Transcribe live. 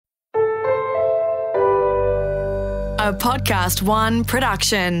A Podcast One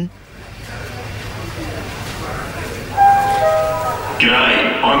production.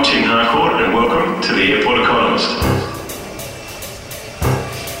 G'day, I'm Tim Harcourt and welcome to the Airport Economist.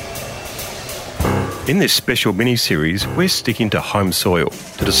 In this special mini-series, we're sticking to home soil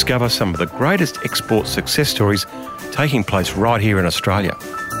to discover some of the greatest export success stories taking place right here in Australia.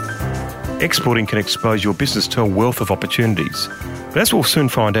 Exporting can expose your business to a wealth of opportunities, but as we'll soon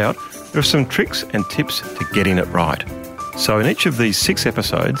find out, there are some tricks and tips to getting it right. So in each of these 6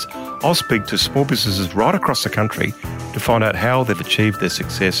 episodes, I'll speak to small businesses right across the country to find out how they've achieved their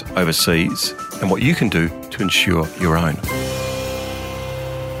success overseas and what you can do to ensure your own.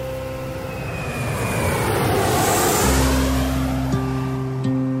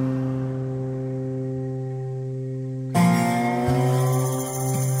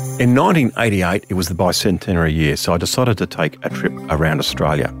 In 1988, it was the bicentenary year, so I decided to take a trip around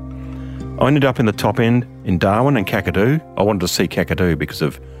Australia. I ended up in the top end in Darwin and Kakadu. I wanted to see Kakadu because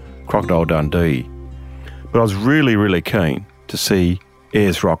of Crocodile Dundee. But I was really keen to see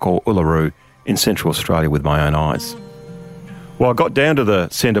Ayers Rock or Uluru in Central Australia with my own eyes. Well, I got down to the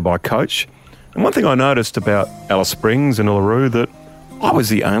centre by coach, and one thing I noticed about Alice Springs and Uluru that I was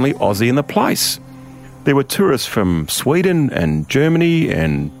the only Aussie in the place. There were tourists from Sweden and Germany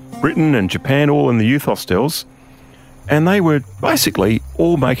and Britain and Japan all in the youth hostels, and they were basically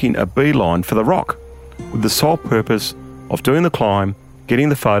all making a beeline for the rock with the sole purpose of doing the climb, getting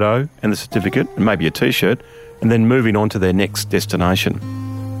the photo and the certificate and maybe a t-shirt, and then moving on to their next destination.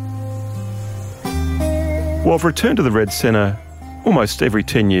 Well, I've returned to the Red Centre almost every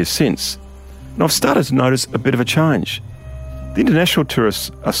 10 years since, and I've started to notice a bit of a change. The international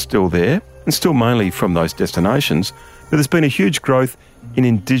tourists are still there, and still mainly from those destinations, but there's been a huge growth in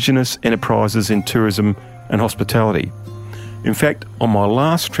Indigenous enterprises in tourism and hospitality. In fact, on my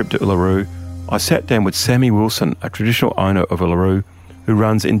last trip to Uluru, I sat down with Sammy Wilson, a traditional owner of Uluru, who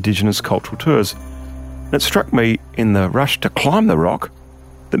runs Indigenous cultural tours. And it struck me in the rush to climb the rock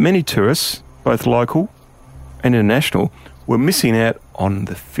that many tourists, both local and international, were missing out on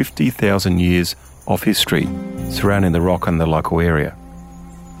the 50,000 years of history surrounding the rock and the local area.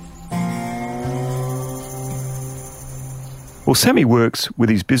 Well, Sammy works with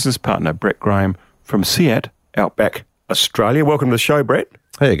his business partner, Brett Graham, from SEIT Outback Australia. Welcome to the show, Brett.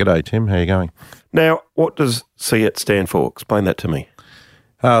 Hey, g'day, Tim. How are you going? Now, what does SEIT stand for? Explain that to me.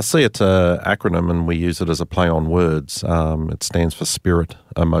 SEIT's an acronym, and we use it as a play on words. It stands for spirit,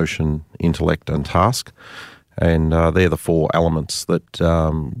 emotion, intellect and task. And they're the 4 elements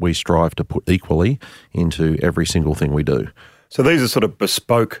that we strive to put equally into every single thing we do. So these are sort of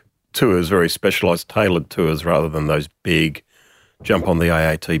bespoke tours, very specialised, tailored tours rather than those big jump on the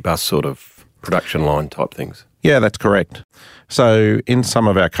AAT bus sort of production line type things. Yeah, that's correct. So in some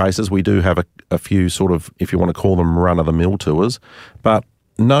of our cases, we do have a few sort of, if you want to call them run-of-the-mill tours, but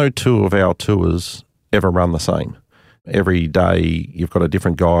no 2 of our tours ever run the same. Every day you've got a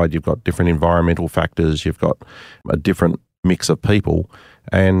different guide, you've got different environmental factors, you've got a different mix of people,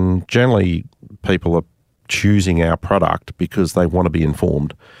 and generally people are choosing our product because they want to be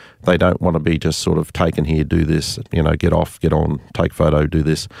informed. They don't want to be just sort of taken here, do this, get off, get on, take photo, do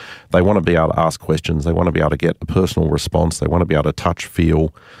this. They want to be able to ask questions. They want to be able to get a personal response. They want to be able to touch,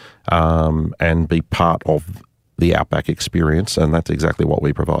 feel, and be part of the Outback experience, and that's exactly what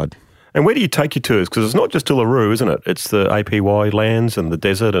we provide. And where do you take your tours? Because it's not just Uluru, isn't it? It's the APY lands and the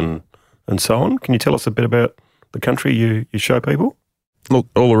desert and so on. Can you tell us a bit about the country you show people?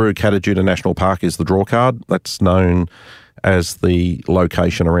 Look, Uluru Katajuda National Park is the draw card. That's known as the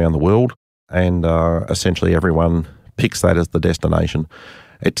location around the world, and essentially everyone picks that as the destination.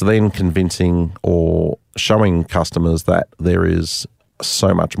 It's then convincing or showing customers that there is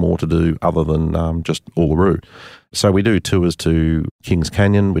so much more to do other than just Uluru. So we do tours to Kings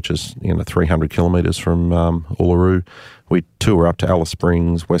Canyon, which is 300 kilometres from Uluru. We tour up to Alice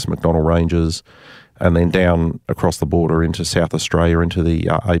Springs, West MacDonnell Ranges, and then down across the border into South Australia, into the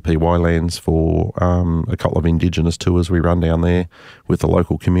APY lands for a couple of Indigenous tours we run down there with the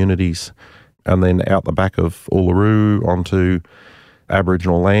local communities. And then out the back of Uluru onto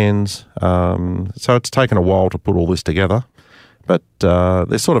Aboriginal lands. So it's taken a while to put all this together, but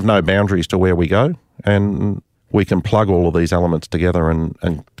there's sort of no boundaries to where we go, and we can plug all of these elements together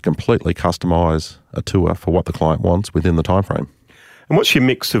and completely customise a tour for what the client wants within the time frame. And what's your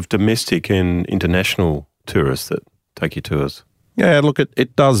mix of domestic and international tourists that take your tours? Yeah, look,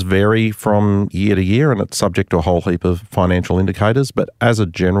 it does vary from year to year, and it's subject to a whole heap of financial indicators. But as a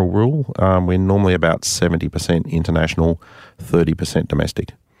general rule, we're normally about 70% international, 30%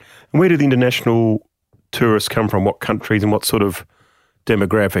 domestic. And where do the international tourists come from? What countries and what sort of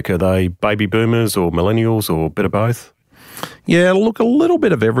demographic? Are they baby boomers or millennials or a bit of both? Yeah, look, a little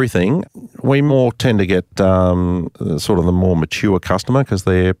bit of everything. We more tend to get sort of the more mature customer because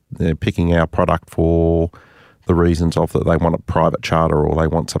they're picking our product for the reasons of that they want a private charter or they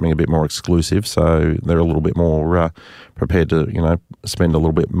want something a bit more exclusive. So they're a little bit more prepared to, spend a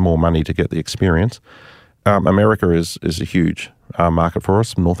little bit more money to get the experience. America is a huge market for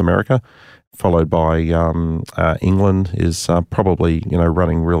us, North America, followed by England is probably,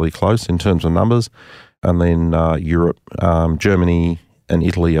 running really close in terms of numbers. And then Europe, Germany and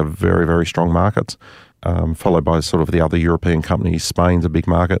Italy are very, very strong markets, followed by sort of the other European companies. Spain's a big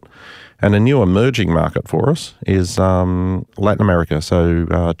market. And a new emerging market for us is Latin America,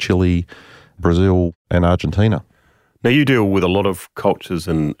 so Chile, Brazil and Argentina. Now, you deal with a lot of cultures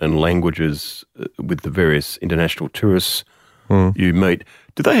and languages with the various international tourists you meet.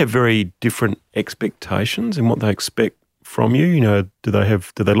 Do they have very different expectations in what they expect from you? Do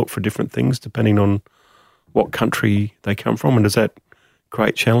they look for different things depending on what country they come from, and does that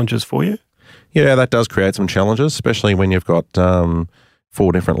create challenges for you? Yeah, that does create some challenges, especially when you've got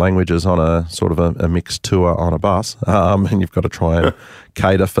 4 different languages on a sort of a mixed tour on a bus, and you've got to try and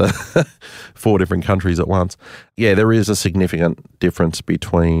cater for 4 different countries at once. Yeah, there is a significant difference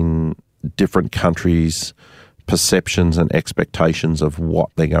between different countries' perceptions and expectations of what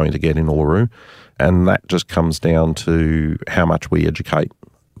they're going to get in Uluru, and that just comes down to how much we educate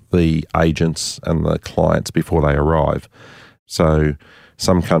the agents and the clients before they arrive. So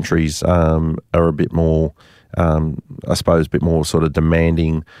some countries are a bit more, I suppose, a bit more sort of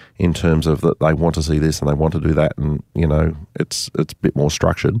demanding in terms of that they want to see this and they want to do that, and it's a bit more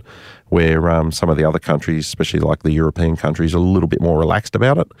structured. Where some of the other countries, especially like the European countries, are a little bit more relaxed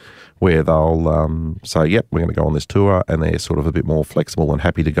about it, where they'll say, "Yep, we're going to go on this tour," and they're sort of a bit more flexible and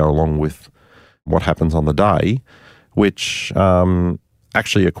happy to go along with what happens on the day, which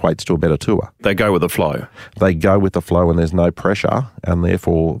actually equates to a better tour. They go with the flow. They go with the flow and there's no pressure, and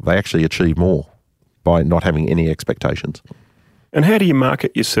therefore they actually achieve more by not having any expectations. And how do you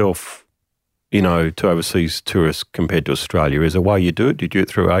market yourself, to overseas tourists compared to Australia? Is there a way you do it? Do you do it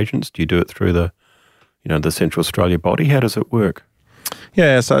through agents? Do you do it through the Central Australia body? How does it work?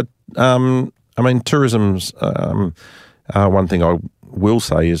 Yeah, so, tourism's, one thing I will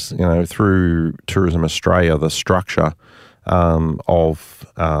say is, through Tourism Australia, the structure of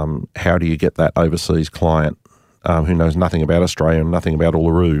how do you get that overseas client who knows nothing about Australia and nothing about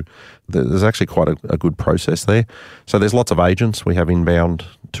Uluru. There's actually quite a good process there. So there's lots of agents. We have inbound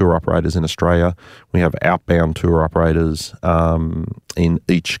tour operators in Australia. We have outbound tour operators in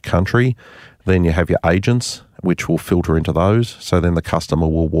each country. Then you have your agents, which will filter into those. So then the customer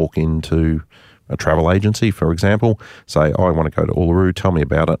will walk into a travel agency, for example, say, I want to go to Uluru, tell me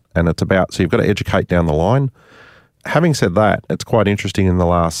about it. And so you've got to educate down the line. Having said that, it's quite interesting in the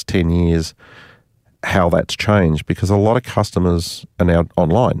last 10 years how that's changed, because a lot of customers are now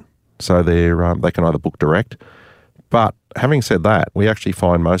online. So they can either book direct. But having said that, we actually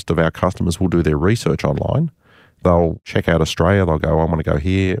find most of our customers will do their research online. They'll check out Australia. They'll go, I want to go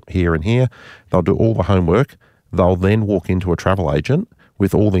here, here and here. They'll do all the homework. They'll then walk into a travel agent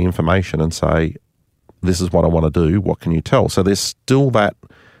with all the information and say, this is what I want to do. What can you tell? So there's still that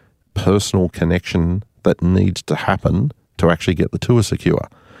personal connection that needs to happen to actually get the tour secure.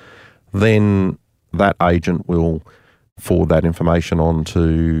 Then that agent will forward that information on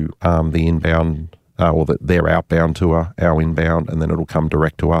to the inbound or their outbound tour, our inbound, and then it'll come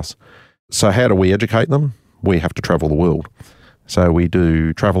direct to us. So how do we educate them? We have to travel the world. So we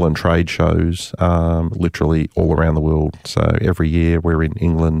do travel and trade shows literally all around the world. So every year we're in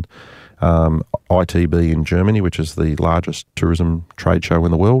England, ITB in Germany, which is the largest tourism trade show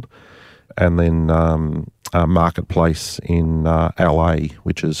in the world, and then Marketplace in LA,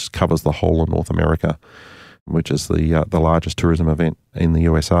 which covers the whole of North America, which is the largest tourism event in the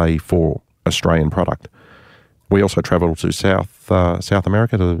USA for Australian product. We also travel to South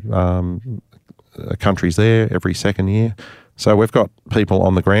America, to countries there every second year. So we've got people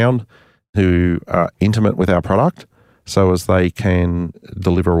on the ground who are intimate with our product, so as they can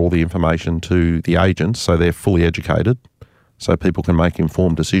deliver all the information to the agents, so they're fully educated, so people can make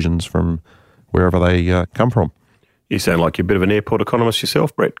informed decisions from wherever they come from. You sound like you're a bit of an airport economist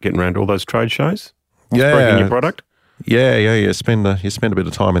yourself, Brett, getting around to all those trade shows. Yeah, breaking your product. Yeah. You spend a bit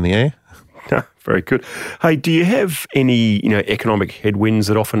of time in the air. Very good. Hey, do you have any economic headwinds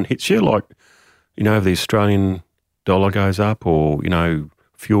that often hits you, like if the Australian dollar goes up, or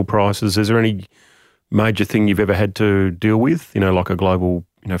fuel prices? Is there any major thing you've ever had to deal with? Like a global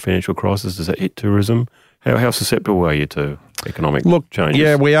financial crisis? Does that hit tourism? How susceptible are you to economic changes?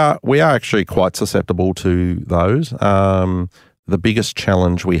 Yeah, we are actually quite susceptible to those. the biggest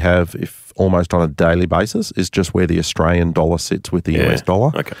challenge we have, if almost on a daily basis, is just where the Australian dollar sits with the US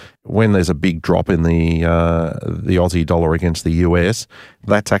dollar. Okay. When there's a big drop in the Aussie dollar against the US,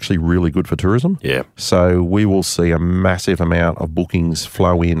 that's actually really good for tourism. Yeah. So we will see a massive amount of bookings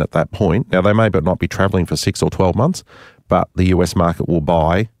flow in at that point. Now, they may not be travelling for 6 or 12 months, but the US market will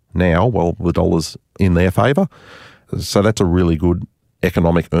buy now while the dollar's in their favour. So that's a really good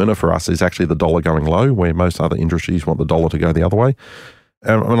economic earner for us, is actually the dollar going low, where most other industries want the dollar to go the other way.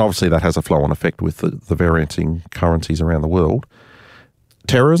 And obviously that has a flow-on effect with the variating currencies around the world.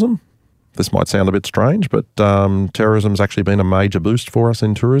 Terrorism, this might sound a bit strange, but terrorism's actually been a major boost for us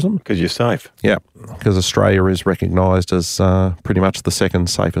in tourism. Because you're safe. Yeah, because Australia is recognised as pretty much the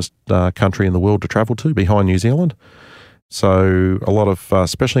second safest country in the world to travel to, behind New Zealand. So a lot of,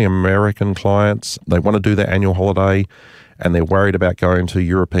 especially American clients, they want to do their annual holiday and they're worried about going to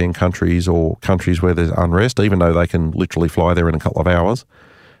European countries or countries where there's unrest, even though they can literally fly there in a couple of hours.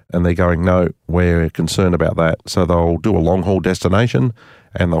 And they're going, no, we're concerned about that. So they'll do a long-haul destination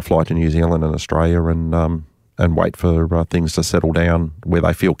and they'll fly to New Zealand and Australia and wait for things to settle down where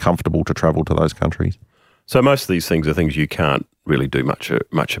they feel comfortable to travel to those countries. So most of these things are things you can't really do much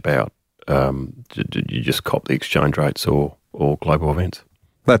about. You just cop the exchange rates or global events.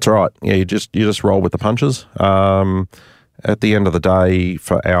 That's right. Yeah, you just roll with the punches. At the end of the day,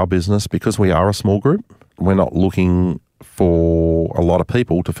 for our business, because we are a small group, we're not looking for a lot of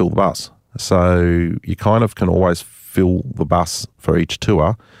people to fill the bus. So you kind of can always fill the bus for each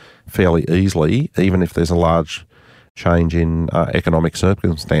tour fairly easily, even if there's a large change in economic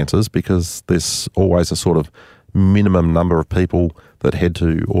circumstances, because there's always a sort of minimum number of people that head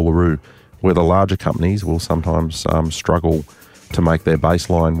to Uluru, where the larger companies will sometimes struggle to make their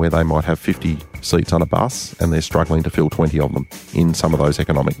baseline, where they might have 50 seats on a bus and they're struggling to fill 20 of them in some of those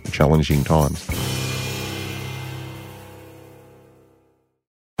economic challenging times.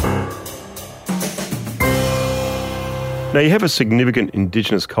 Now, you have a significant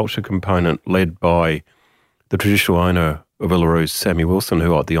Indigenous culture component led by the traditional owner of Uluru, Sammy Wilson,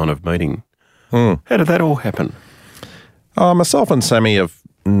 who I had the honour of meeting. How did that all happen? Myself and Sammy have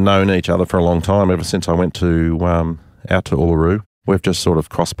known each other for a long time, ever since I went out to Uluru. We've just sort of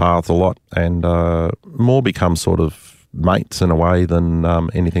crossed paths a lot and more become sort of mates in a way than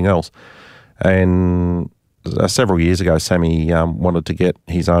anything else. And several years ago, Sammy wanted to get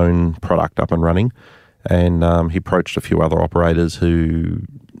his own product up and running, and he approached a few other operators who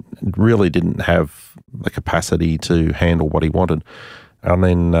really didn't have the capacity to handle what he wanted. And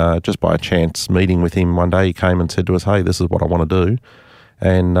then just by a chance meeting with him one day, he came and said to us, hey, this is what I want to do.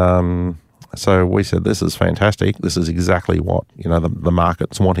 And so we said, this is fantastic. This is exactly what the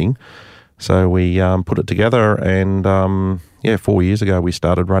market's wanting. So we put it together, and 4 years ago we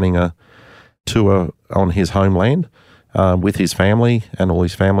started running a tour on his homeland with his family and all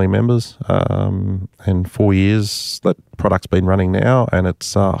his family members. And 4 years that product's been running now, and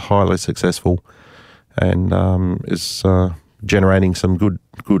it's highly successful and is generating some good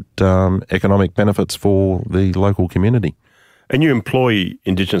economic benefits for the local community. And you employ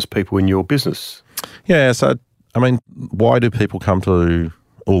Indigenous people in your business? Yeah, so, why do people come to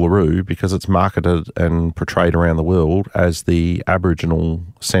Uluru? Because it's marketed and portrayed around the world as the Aboriginal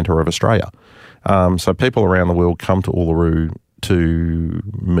centre of Australia. So people around the world come to Uluru to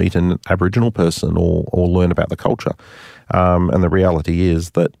meet an Aboriginal person or learn about the culture. And the reality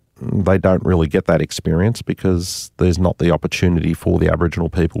is that they don't really get that experience because there's not the opportunity for the Aboriginal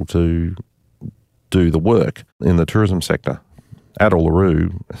people to do the work in the tourism sector. At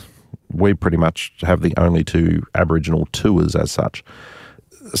Uluru, we pretty much have the only 2 Aboriginal tours as such.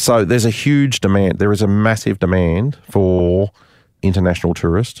 So there's a huge demand. There is a massive demand for international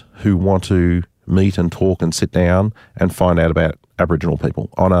tourists who want to meet and talk and sit down and find out about Aboriginal people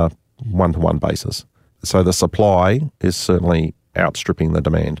on a one-to-one basis. So the supply is certainly outstripping the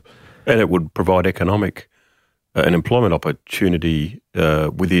demand. And it would provide economic and employment opportunity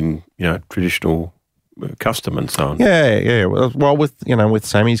within, traditional custom and so on. Yeah. Well, with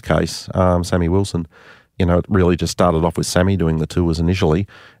Sammy's case, Sammy Wilson, it really just started off with Sammy doing the tours initially,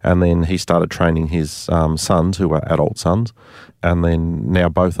 and then he started training his sons, who are adult sons, and then now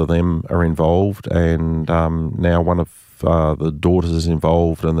both of them are involved, and now one of the daughters is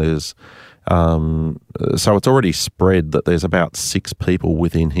involved, and there's so it's already spread that there's about 6 people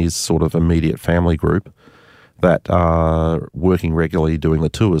within his sort of immediate family group that are working regularly doing the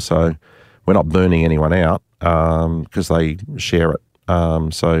tours. So we're not burning anyone out because they share it.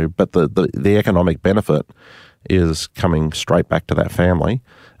 But the economic benefit is coming straight back to that family,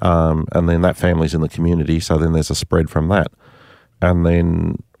 and then that family's in the community, so then there's a spread from that. And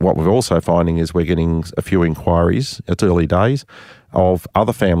then what we're also finding is we're getting a few inquiries, it's early days, of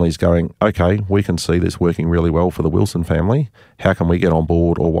other families going, okay, we can see this working really well for the Wilson family. How can we get on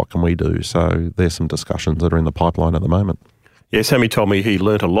board, or what can we do? So there's some discussions that are in the pipeline at the moment. Yeah, Sammy told me he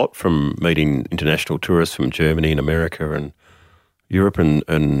learnt a lot from meeting international tourists from Germany and America and Europe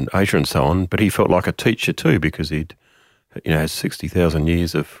and Asia and so on, but he felt like a teacher too, because he'd, has 60,000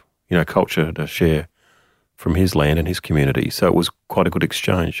 years of, culture to share from his land and his community. So it was quite a good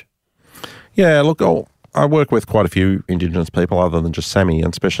exchange. Yeah, look, I work with quite a few Indigenous people other than just Sammy,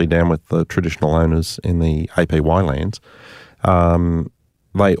 and especially down with the traditional owners in the APY lands.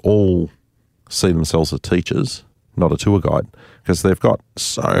 They all see themselves as teachers, not a tour guide, because they've got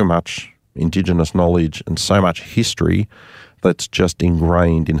so much Indigenous knowledge and so much history that's just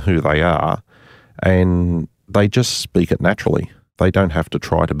ingrained in who they are, and they just speak it naturally. They don't have to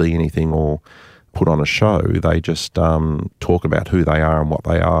try to be anything or put on a show. They just talk about who they are and what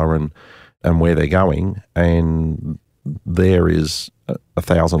they are and where they're going, and there is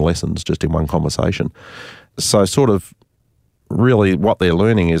 1,000 lessons just in one conversation. So sort of really what they're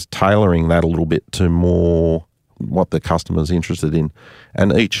learning is tailoring that a little bit to more what the customer's interested in.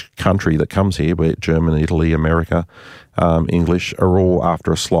 And each country that comes here, be it German, Italy, America, English, are all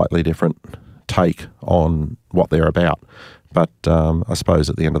after a slightly different take on what they're about. But I suppose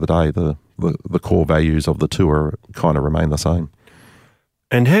at the end of the day, the core values of the tour kind of remain the same.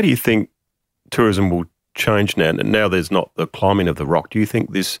 And how do you think tourism will change now? Now there's not the climbing of the rock. Do you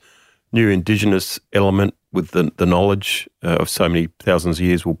think this new Indigenous element with the knowledge of so many thousands of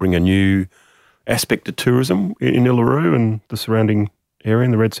years will bring a new aspect to tourism in Uluru and the surrounding area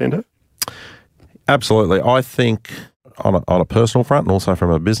in the Red Centre? Absolutely. I think on a personal front and also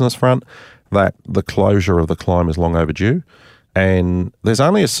from a business front that the closure of the climb is long overdue. And there's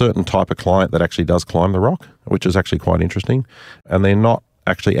only a certain type of client that actually does climb the rock, which is actually quite interesting. And they're not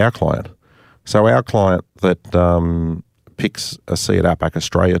actually our client. So our client that picks a SEIT Outback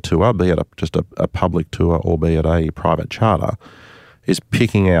Australia tour, be it just a public tour or be it a private charter, is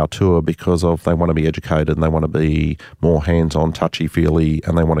picking our tour because of they want to be educated and they want to be more hands-on, touchy-feely,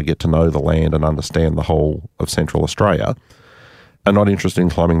 and they want to get to know the land and understand the whole of Central Australia, are not interested in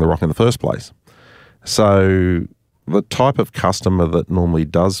climbing the rock in the first place. So the type of customer that normally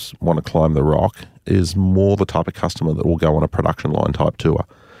does want to climb the rock is more the type of customer that will go on a production line type tour.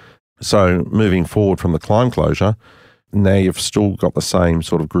 So moving forward from the climb closure, now you've still got the same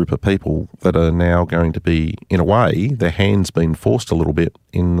sort of group of people that are now going to be, in a way, their hand's been forced a little bit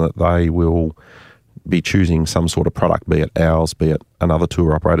in that they will be choosing some sort of product, be it ours, be it another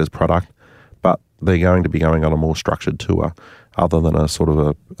tour operator's product, but they're going to be going on a more structured tour other than a sort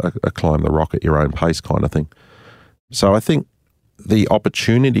of a climb the rock at your own pace kind of thing. So I think the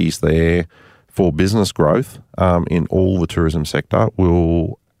opportunities there for business growth in all the tourism sector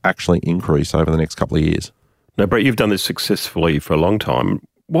will actually increase over the next couple of years. Now, Brett, you've done this successfully for a long time.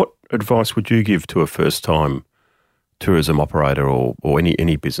 What advice would you give to a first-time tourism operator or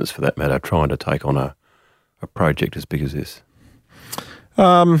any business for that matter trying to take on a project as big as this?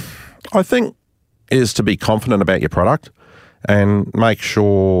 I think is to be confident about your product and make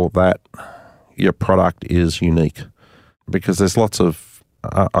sure that your product is unique, because there's lots of,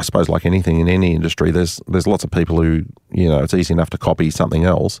 I suppose like anything in any industry, there's lots of people who, it's easy enough to copy something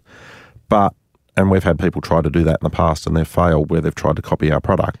else, and we've had people try to do that in the past and they've failed where they've tried to copy our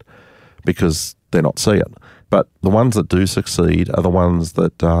product because they're not SEIT. But the ones that do succeed are the ones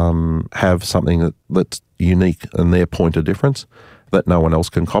that have something that's unique and their point of difference that no one else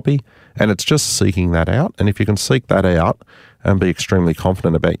can copy. And it's just seeking that out. And if you can seek that out and be extremely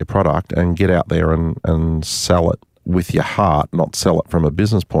confident about your product and get out there and sell it with your heart, not sell it from a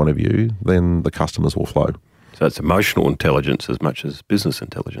business point of view, then the customers will flow. So it's emotional intelligence as much as business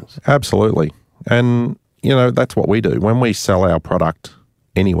intelligence. Absolutely. And, that's what we do. When we sell our product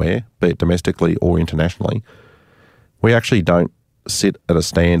anywhere, be it domestically or internationally, we actually don't sit at a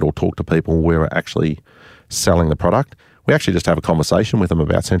stand or talk to people. We're actually selling the product. We actually just have a conversation with them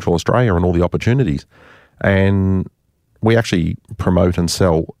about Central Australia and all the opportunities. And we actually promote and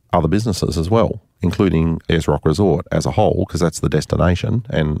sell other businesses as well, including Ayers Rock Resort as a whole, because that's the destination,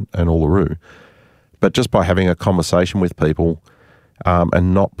 and Uluru. But just by having a conversation with people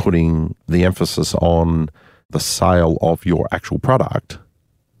and not putting the emphasis on the sale of your actual product,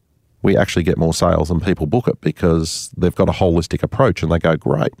 we actually get more sales and people book it because they've got a holistic approach and they go,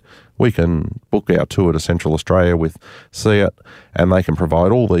 great, we can book our tour to Central Australia with SEIT and they can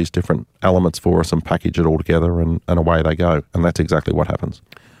provide all these different elements for us and package it all together and away they go. And that's exactly what happens.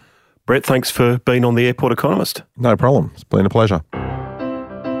 Brett, thanks for being on the Airport Economist. No problem. It's been a pleasure.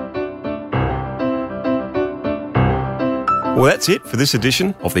 Well, that's it for this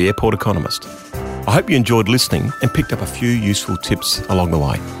edition of the Airport Economist. I hope you enjoyed listening and picked up a few useful tips along the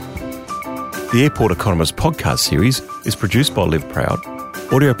way. The Airport Economist podcast series is produced by Live Proud,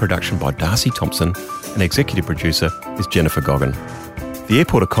 audio production by Darcy Thompson, and executive producer is Jennifer Goggin. The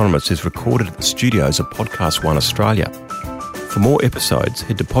Airport Economist is recorded at the studios of Podcast One Australia. For more episodes,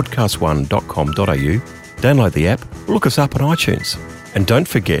 head to podcastone.com.au, download the app, or look us up on iTunes. And don't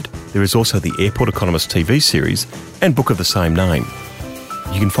forget, there is also the Airport Economist TV series and book of the same name.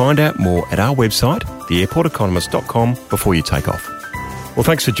 You can find out more at our website, theairporteconomist.com, before you take off. Well,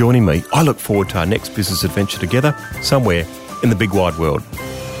 thanks for joining me. I look forward to our next business adventure together, somewhere in the big wide world.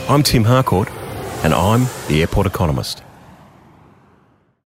 I'm Tim Harcourt, and I'm the Airport Economist.